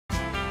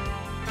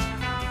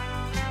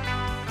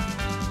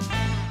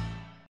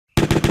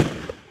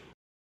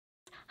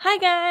Hi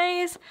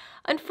guys!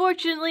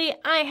 Unfortunately,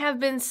 I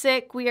have been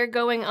sick. We are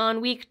going on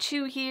week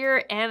 2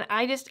 here, and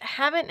I just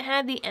haven't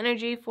had the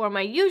energy for my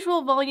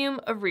usual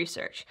volume of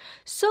research.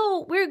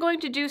 So we're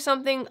going to do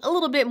something a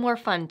little bit more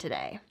fun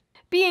today.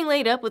 Being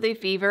laid up with a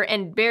fever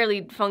and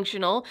barely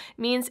functional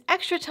means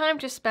extra time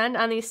to spend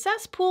on the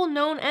cesspool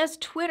known as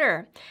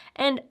Twitter.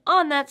 And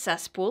on that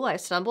cesspool, I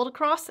stumbled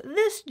across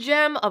this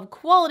gem of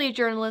quality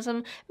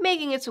journalism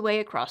making its way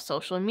across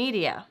social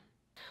media.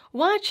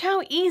 Watch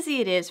how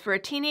easy it is for a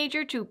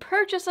teenager to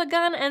purchase a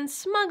gun and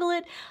smuggle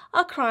it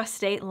across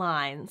state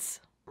lines.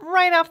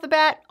 Right off the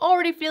bat,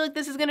 already feel like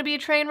this is going to be a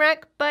train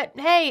wreck, but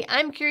hey,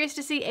 I'm curious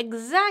to see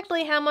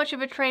exactly how much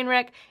of a train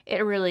wreck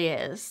it really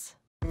is.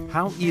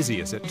 How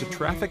easy is it to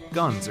traffic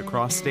guns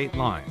across state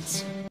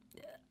lines?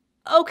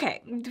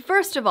 Okay,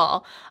 first of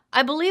all,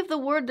 I believe the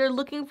word they're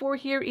looking for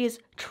here is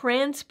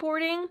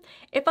transporting.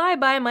 If I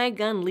buy my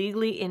gun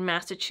legally in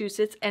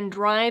Massachusetts and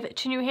drive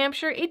to New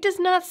Hampshire, it does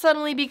not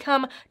suddenly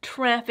become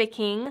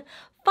trafficking.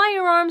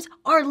 Firearms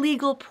are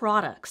legal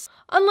products.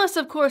 Unless,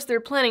 of course,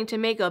 they're planning to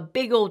make a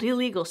big old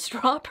illegal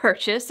straw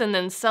purchase and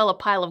then sell a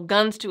pile of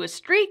guns to a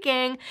street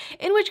gang,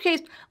 in which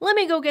case, let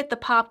me go get the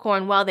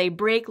popcorn while they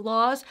break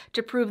laws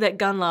to prove that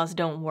gun laws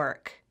don't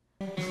work.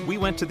 We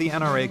went to the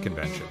NRA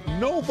convention.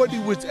 Nobody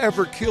was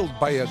ever killed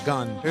by a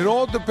gun. It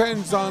all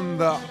depends on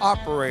the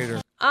operator.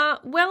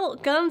 Well,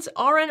 guns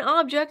are an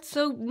object,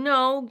 so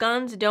no,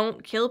 guns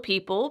don't kill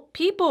people.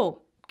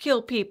 People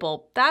kill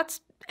people.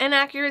 That's an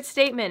accurate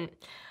statement.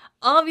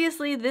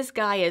 Obviously, this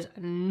guy is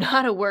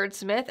not a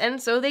wordsmith,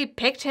 and so they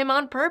picked him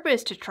on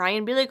purpose to try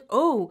and be like,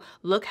 oh,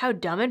 look how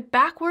dumb and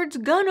backwards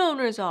gun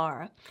owners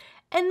are.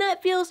 And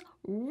that feels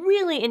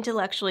really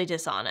intellectually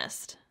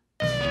dishonest.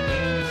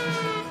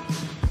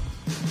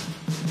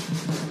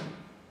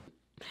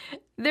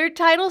 Their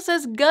title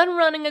says gun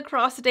running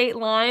across state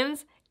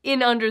lines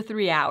in under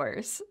 3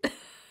 hours.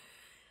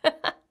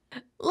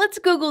 Let's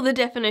Google the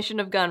definition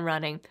of gun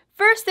running.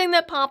 First thing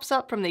that pops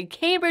up from the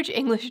Cambridge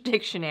English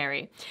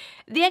Dictionary.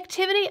 The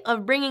activity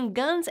of bringing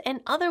guns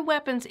and other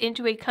weapons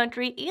into a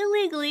country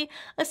illegally,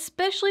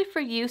 especially for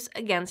use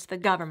against the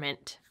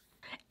government.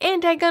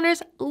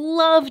 Anti-gunners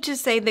love to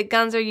say that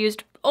guns are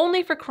used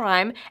only for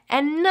crime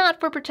and not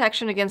for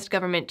protection against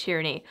government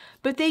tyranny,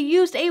 but they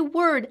used a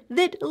word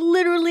that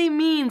literally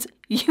means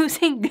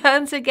using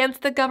guns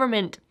against the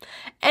government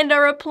and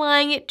are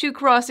applying it to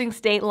crossing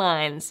state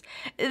lines.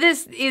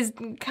 This is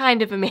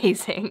kind of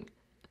amazing.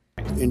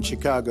 In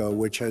Chicago,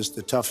 which has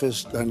the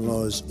toughest gun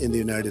laws in the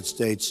United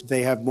States,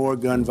 they have more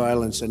gun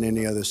violence than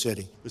any other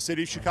city. The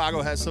city of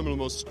Chicago has some of the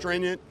most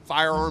stringent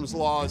firearms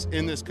laws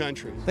in this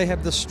country. They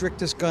have the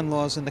strictest gun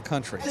laws in the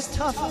country. The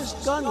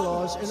toughest gun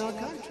laws in our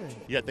country.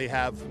 Yet they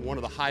have one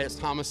of the highest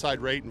homicide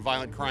rate and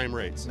violent crime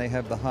rates. They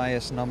have the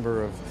highest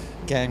number of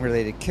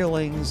gang-related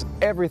killings.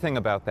 Everything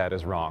about that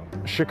is wrong.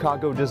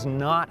 Chicago does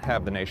not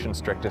have the nation's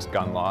strictest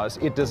gun laws.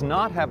 It does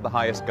not have the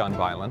highest gun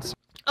violence.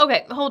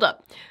 Okay, hold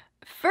up.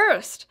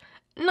 First,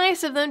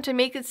 nice of them to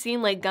make it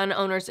seem like gun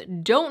owners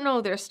don't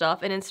know their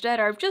stuff and instead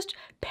are just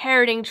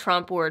parroting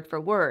Trump word for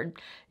word.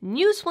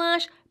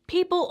 Newsflash,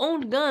 people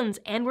owned guns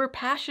and were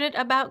passionate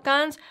about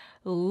guns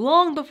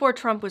long before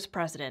Trump was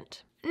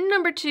president.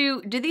 Number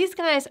 2, do these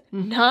guys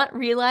not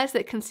realize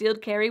that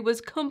concealed carry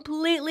was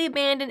completely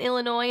banned in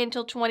Illinois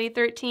until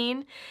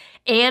 2013?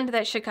 And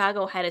that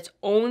Chicago had its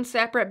own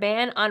separate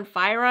ban on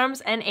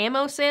firearms and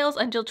ammo sales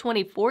until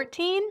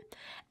 2014?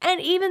 And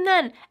even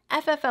then,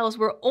 FFLs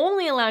were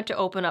only allowed to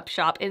open up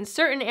shop in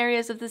certain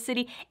areas of the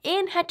city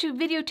and had to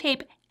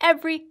videotape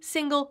every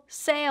single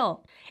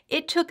sale.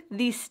 It took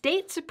the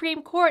state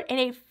Supreme Court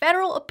and a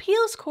federal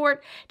appeals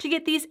court to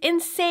get these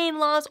insane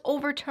laws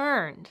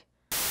overturned.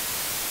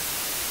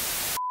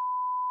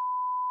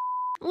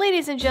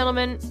 Ladies and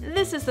gentlemen,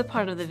 this is the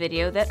part of the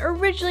video that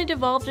originally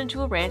devolved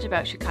into a rant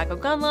about Chicago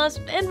gun laws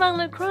and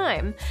violent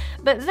crime.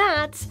 But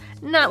that's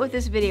not what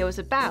this video is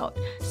about.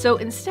 So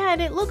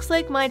instead, it looks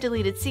like my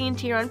deleted scene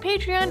tier on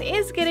Patreon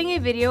is getting a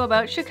video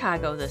about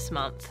Chicago this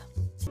month.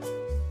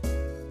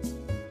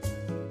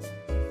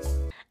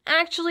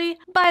 Actually,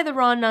 by the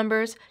raw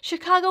numbers,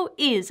 Chicago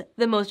is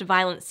the most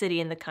violent city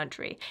in the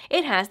country.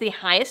 It has the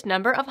highest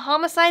number of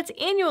homicides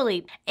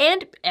annually,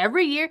 and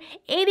every year,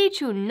 80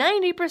 to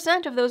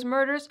 90% of those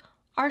murders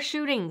are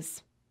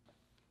shootings.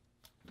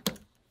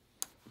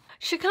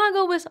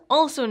 Chicago was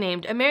also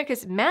named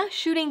America's mass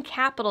shooting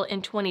capital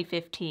in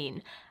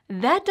 2015.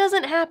 That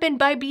doesn't happen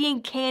by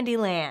being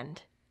Candyland.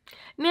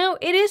 Now,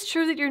 it is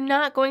true that you're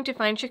not going to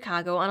find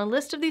Chicago on a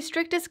list of the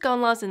strictest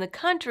gun laws in the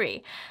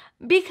country,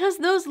 because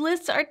those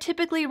lists are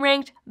typically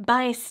ranked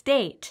by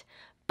state.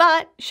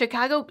 But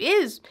Chicago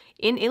is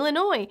in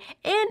Illinois,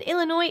 and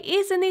Illinois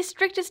is in the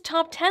strictest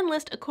top 10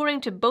 list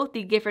according to both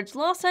the Giffords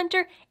Law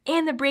Center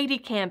and the Brady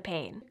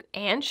campaign.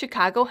 And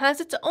Chicago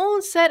has its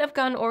own set of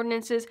gun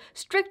ordinances,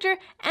 stricter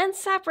and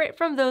separate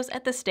from those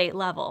at the state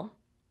level.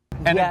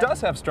 And Yeah. it does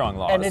have strong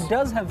laws. And it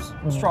does have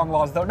strong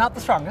laws, though not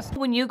the strongest.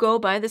 When you go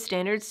by the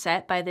standards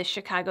set by this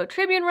Chicago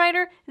Tribune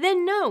writer,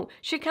 then no,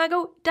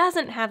 Chicago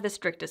doesn't have the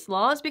strictest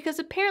laws because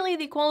apparently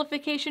the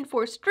qualification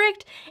for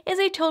strict is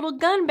a total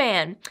gun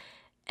ban.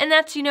 And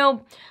that's,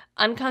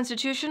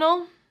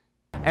 unconstitutional.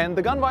 And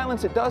the gun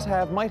violence it does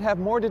have might have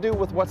more to do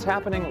with what's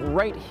happening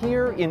right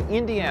here in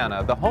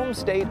Indiana, the home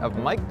state of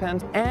Mike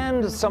Pence,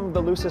 and some of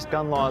the loosest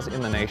gun laws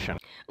in the nation.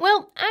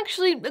 Well,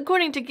 actually,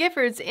 according to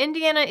Giffords,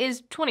 Indiana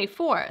is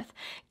 24th.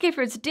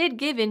 Giffords did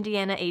give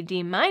Indiana a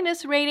D-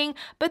 rating,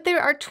 but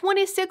there are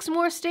 26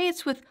 more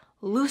states with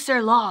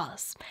looser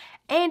laws.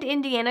 And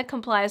Indiana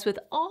complies with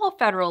all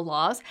federal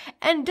laws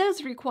and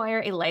does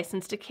require a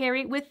license to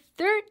carry with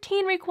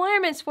 13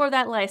 requirements for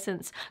that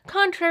license,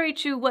 contrary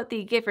to what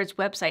the Giffords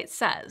website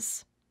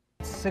says.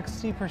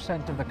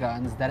 60% of the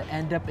guns that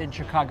end up in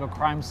Chicago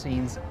crime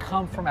scenes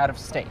come from out of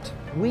state.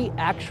 We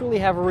actually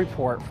have a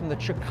report from the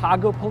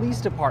Chicago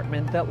Police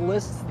Department that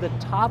lists the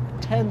top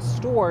 10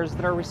 stores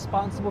that are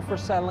responsible for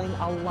selling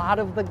a lot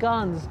of the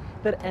guns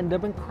that end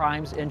up in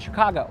crimes in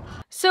Chicago.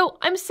 So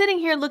I'm sitting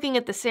here looking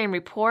at the same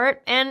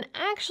report, and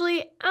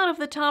actually, out of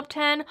the top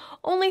 10,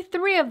 only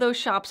 3 of those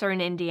shops are in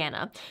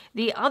Indiana.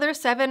 The other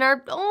 7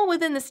 are all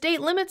within the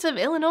state limits of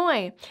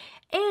Illinois.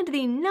 And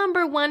the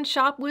number 1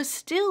 shop was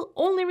still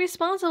only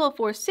responsible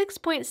for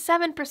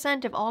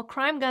 6.7% of all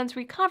crime guns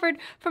recovered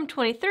from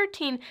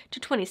 2013 to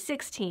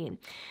 2016.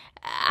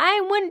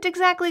 I wouldn't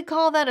exactly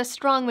call that a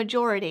strong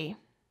majority.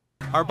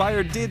 Our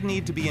buyer did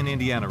need to be an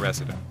Indiana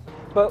resident.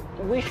 But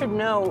we should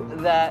know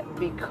that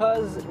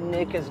because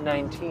Nick is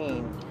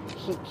 19,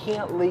 he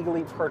can't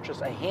legally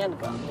purchase a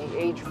handgun. The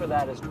age for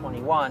that is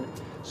 21,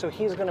 so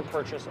he's going to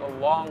purchase a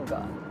long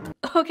gun.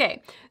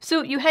 Okay,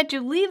 so you had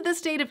to leave the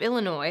state of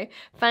Illinois,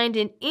 find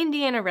an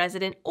Indiana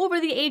resident over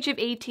the age of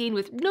 18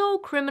 with no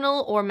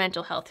criminal or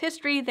mental health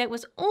history that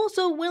was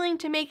also willing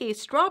to make a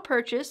straw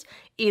purchase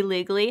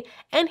illegally,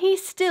 and he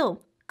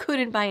still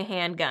couldn't buy a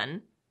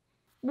handgun.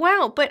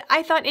 Wow, but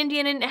I thought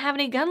Indiana didn't have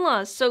any gun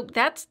laws, so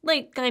that's,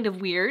 kind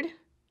of weird.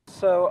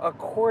 So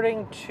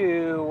according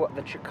to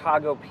the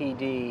Chicago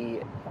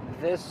PD,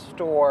 this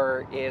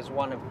store is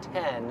one of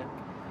 10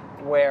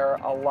 where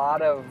a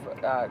lot of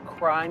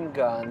crime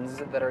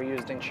guns that are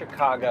used in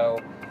Chicago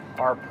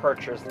are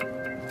purchased.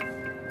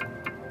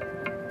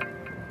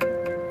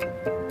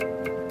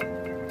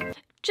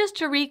 Just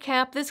to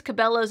recap, this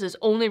Cabela's is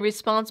only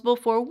responsible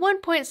for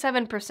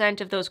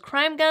 1.7% of those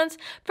crime guns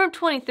from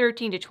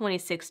 2013 to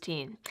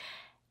 2016.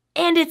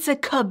 And it's a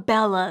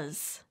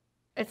Cabela's.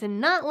 It's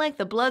not like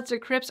the Bloods or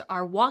Crips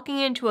are walking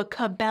into a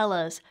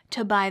Cabela's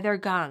to buy their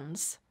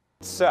guns.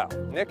 So,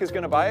 Nick is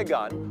going to buy a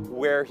gun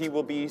where he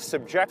will be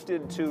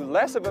subjected to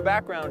less of a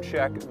background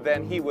check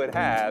than he would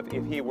have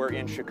if he were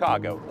in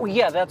Chicago. Well,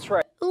 yeah, that's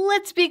right.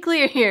 Let's be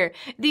clear here.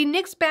 The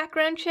NICS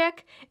background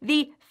check,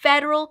 the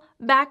federal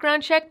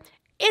background check,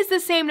 is the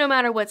same no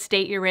matter what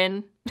state you're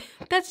in.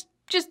 That's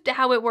just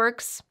how it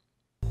works.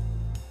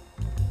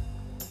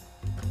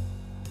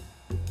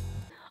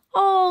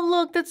 Oh,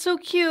 look, that's so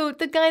cute.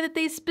 The guy that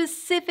they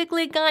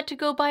specifically got to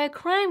go buy a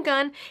crime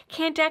gun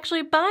can't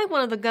actually buy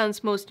one of the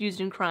guns most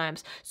used in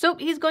crimes. So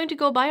he's going to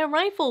go buy a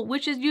rifle,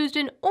 which is used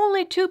in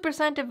only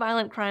 2% of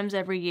violent crimes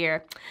every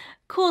year.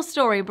 Cool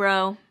story,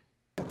 bro.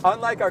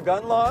 Unlike our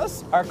gun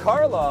laws, our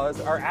car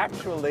laws are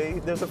actually,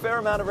 there's a fair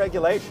amount of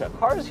regulation.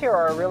 Cars here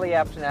are a really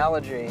apt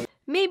analogy.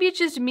 Maybe it's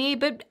just me,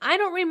 but I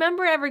don't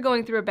remember ever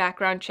going through a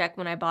background check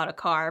when I bought a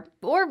car,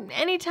 or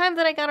any time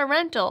that I got a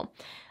rental.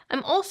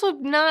 I'm also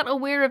not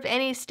aware of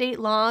any state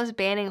laws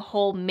banning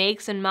whole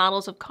makes and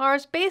models of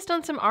cars based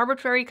on some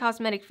arbitrary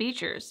cosmetic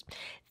features.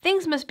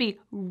 Things must be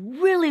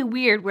really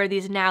weird where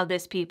these now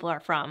this people are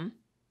from.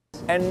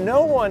 And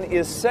no one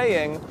is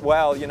saying,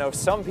 well,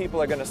 some people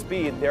are going to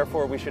speed,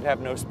 therefore we should have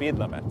no speed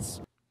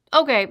limits.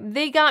 Okay,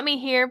 they got me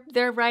here,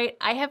 they're right.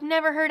 I have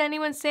never heard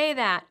anyone say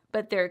that,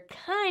 but they're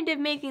kind of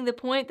making the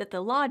point that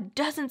the law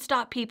doesn't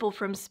stop people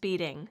from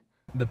speeding.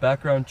 The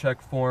background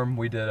check form,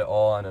 we did it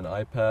all on an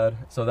iPad.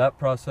 So that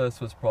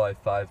process was probably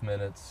 5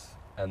 minutes,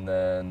 and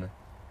then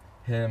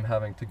him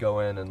having to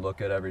go in and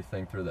look at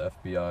everything through the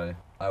FBI,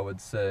 I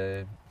would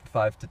say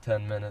 5 to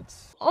 10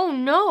 minutes. Oh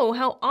no,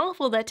 how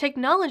awful that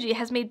technology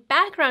has made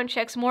background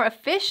checks more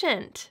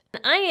efficient.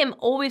 I am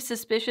always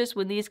suspicious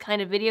when these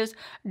kind of videos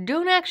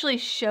don't actually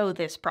show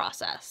this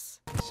process.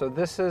 So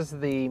this is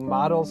the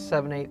Model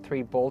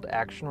 783 bolt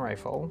action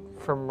rifle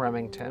from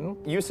Remington.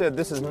 You said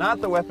this is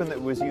not the weapon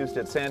that was used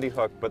at Sandy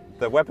Hook, but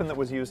the weapon that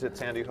was used at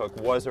Sandy Hook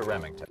was a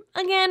Remington.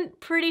 Again,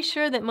 pretty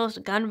sure that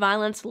most gun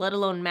violence, let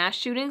alone mass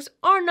shootings,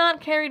 are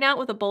not carried out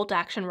with a bolt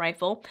action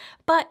rifle,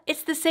 but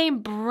it's the same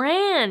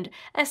brand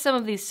as some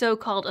of these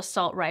so-called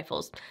assault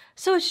rifles,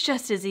 so it's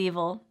just as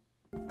evil.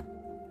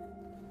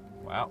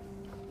 Wow.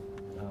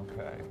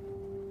 Okay.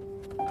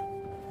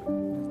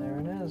 There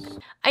it is.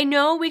 I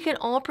know we can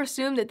all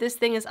presume that this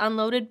thing is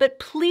unloaded, but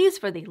please,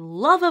 for the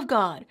love of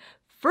God,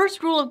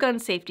 first rule of gun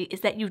safety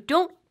is that you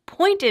don't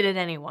point it at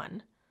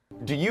anyone.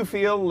 Do you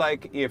feel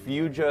like if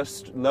you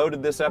just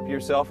loaded this up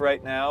yourself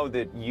right now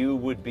that you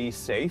would be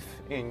safe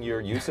in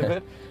your use of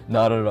it?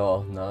 Not at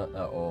all. Not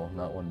at all.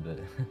 Not one bit.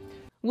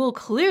 Well,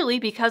 clearly,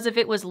 because if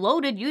it was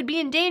loaded, you'd be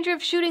in danger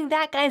of shooting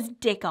that guy's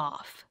dick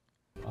off.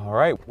 All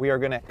right, we are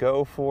going to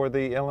go for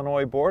the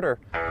Illinois border.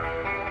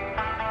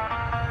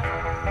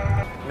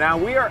 Now,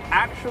 we are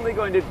actually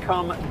going to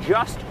come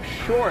just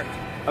short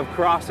of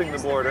crossing the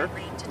border.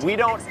 We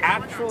don't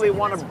actually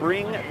want to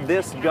bring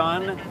this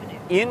gun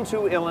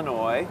into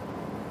Illinois,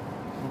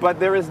 but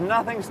there is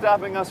nothing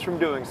stopping us from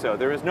doing so.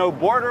 There is no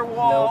border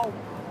wall,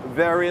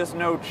 there is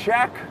no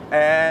check,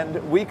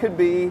 and we could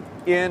be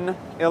in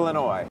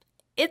Illinois.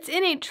 It's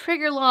in a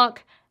trigger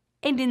lock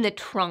and in the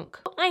trunk.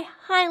 I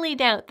highly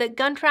doubt that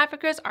gun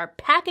traffickers are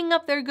packing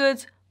up their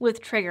goods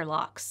with trigger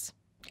locks.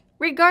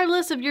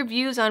 Regardless of your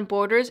views on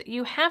borders,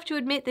 you have to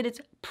admit that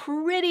it's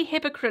pretty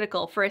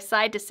hypocritical for a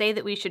side to say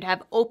that we should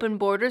have open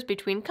borders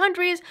between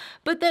countries,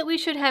 but that we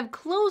should have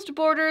closed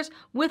borders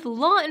with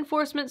law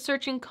enforcement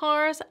searching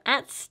cars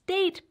at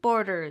state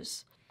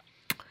borders.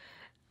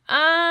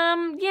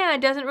 Yeah,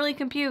 it doesn't really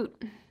compute.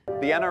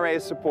 The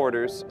NRA's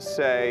supporters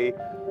say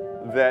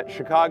that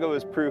Chicago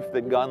is proof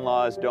that gun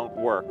laws don't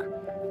work,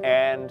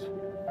 and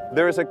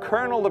there is a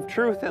kernel of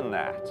truth in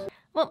that.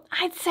 Well,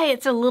 I'd say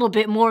it's a little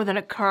bit more than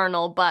a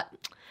kernel, but,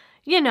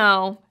 you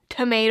know,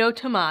 tomato,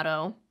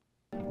 tomato.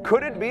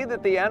 Could it be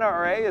that the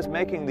NRA is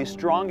making the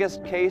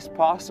strongest case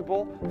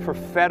possible for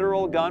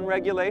federal gun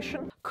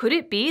regulation? Could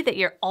it be that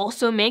you're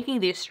also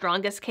making the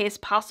strongest case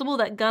possible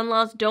that gun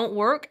laws don't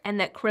work and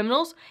that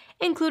criminals,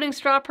 including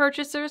straw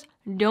purchasers,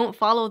 don't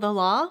follow the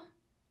law?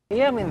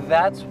 Yeah, I mean,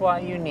 that's why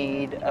you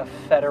need a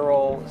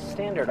federal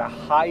standard, a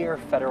higher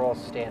federal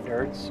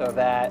standard, so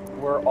that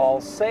we're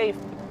all safe.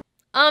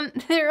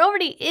 There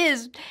already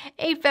is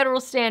a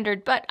federal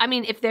standard, but I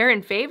mean, if they're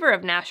in favor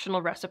of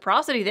national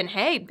reciprocity, then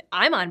hey,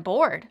 I'm on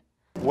board.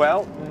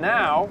 Well,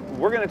 now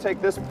we're going to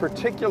take this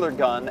particular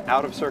gun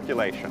out of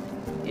circulation.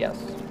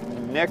 Yes.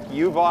 Nick,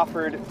 you've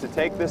offered to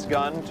take this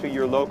gun to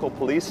your local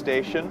police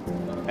station,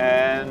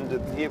 and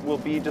it will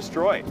be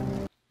destroyed.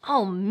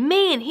 Oh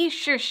man, he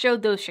sure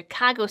showed those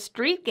Chicago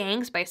street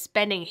gangs by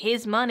spending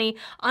his money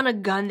on a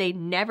gun they'd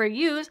never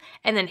use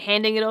and then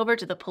handing it over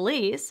to the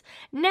police.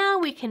 Now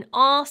we can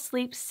all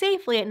sleep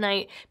safely at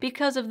night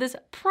because of this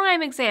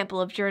prime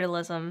example of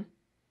journalism.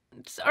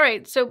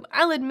 Alright, so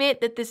I'll admit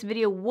that this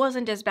video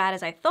wasn't as bad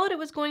as I thought it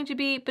was going to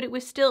be, but it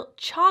was still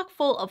chock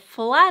full of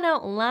flat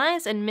out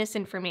lies and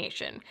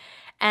misinformation.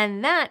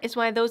 And that is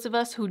why those of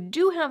us who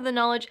do have the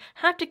knowledge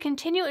have to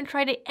continue and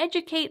try to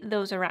educate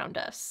those around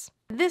us.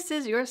 This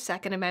is your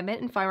Second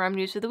Amendment and Firearm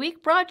News for the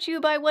Week, brought to you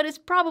by what is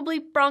probably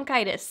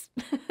bronchitis.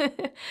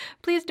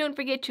 Please don't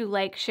forget to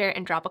like, share,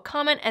 and drop a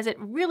comment, as it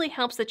really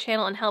helps the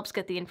channel and helps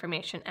get the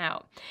information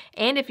out.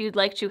 And if you'd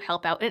like to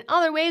help out in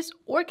other ways,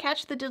 or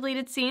catch the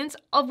deleted scenes,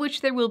 of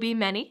which there will be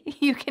many,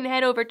 you can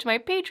head over to my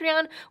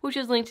Patreon, which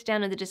is linked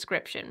down in the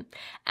description.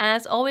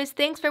 As always,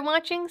 thanks for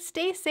watching,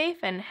 stay safe,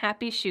 and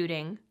happy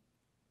shooting.